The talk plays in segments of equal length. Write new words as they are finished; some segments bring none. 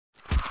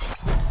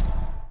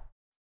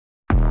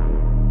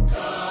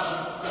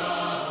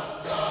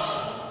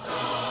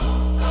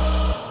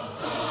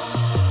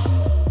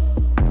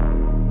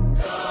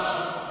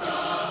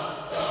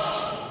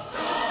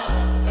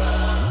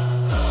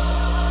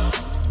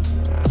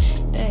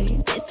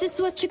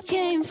what you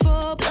came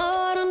for.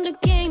 Blood on the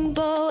game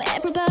bowl.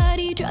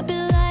 Everybody drop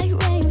it like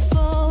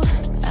rainfall.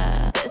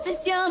 This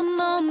is your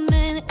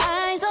moment.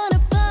 Eyes on a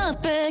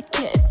puppet.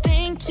 Can't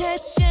think,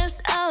 chest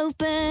just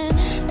open.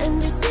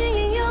 And they're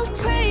singing your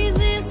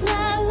praises.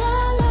 La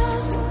la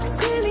la.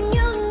 Screaming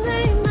your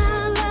name.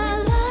 La la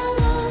la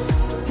la.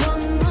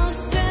 One more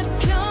step,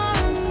 you're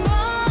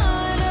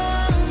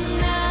immortal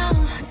now.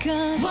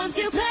 'Cause once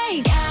you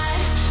play God,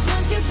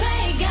 once you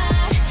play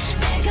God,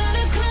 they're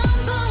gonna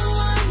crumble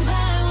one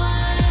by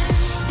one.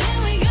 Then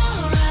we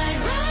gonna ride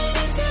right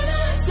into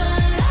the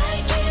sun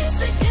like it's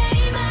the day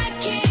my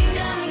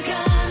kingdom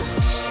come.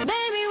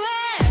 Baby,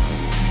 we're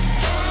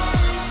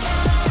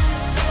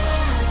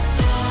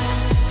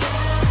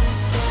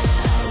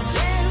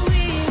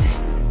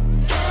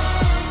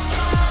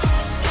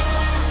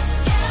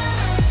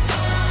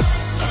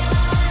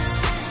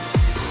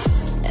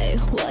Hey,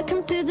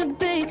 welcome to the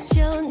big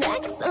show.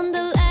 Next on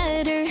the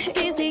ladder,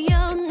 is it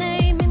your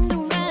name in the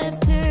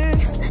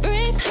rafters?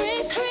 Breathe,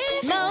 breathe,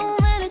 breathe.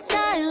 Moment of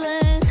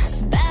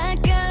silence.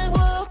 Bad guy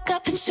woke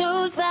up and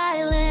shows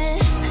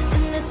violence.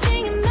 And they're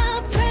singing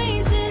my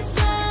praises,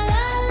 la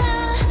la la.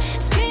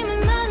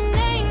 Screaming my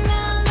name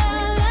out, la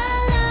la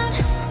la.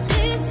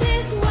 This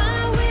is why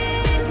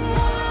we're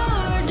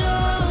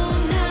immortal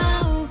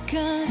now.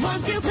 'Cause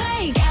once you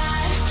play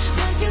God,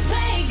 once you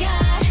play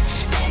God,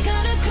 they're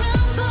gonna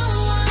crumble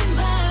one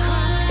by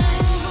one.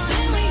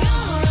 Then we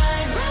gonna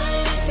ride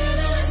right into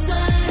the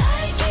sun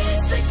like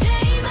it's the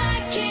day my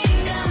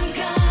kingdom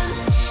come.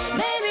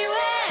 Baby,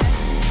 we're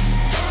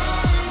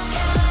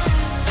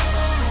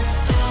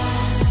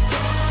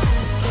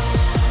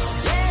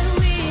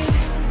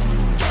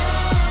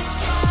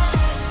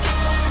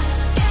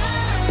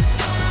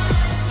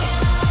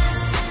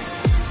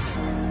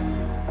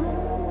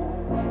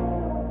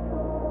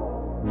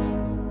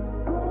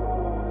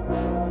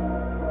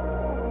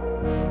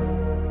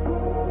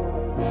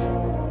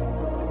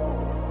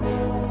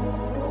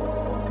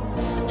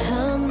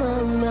I'm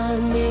on my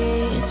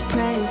knees,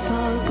 praying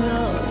for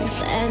glory.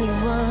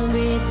 Anyone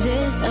read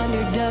this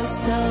underdog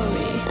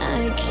story?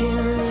 I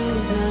can't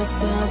lose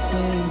myself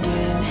in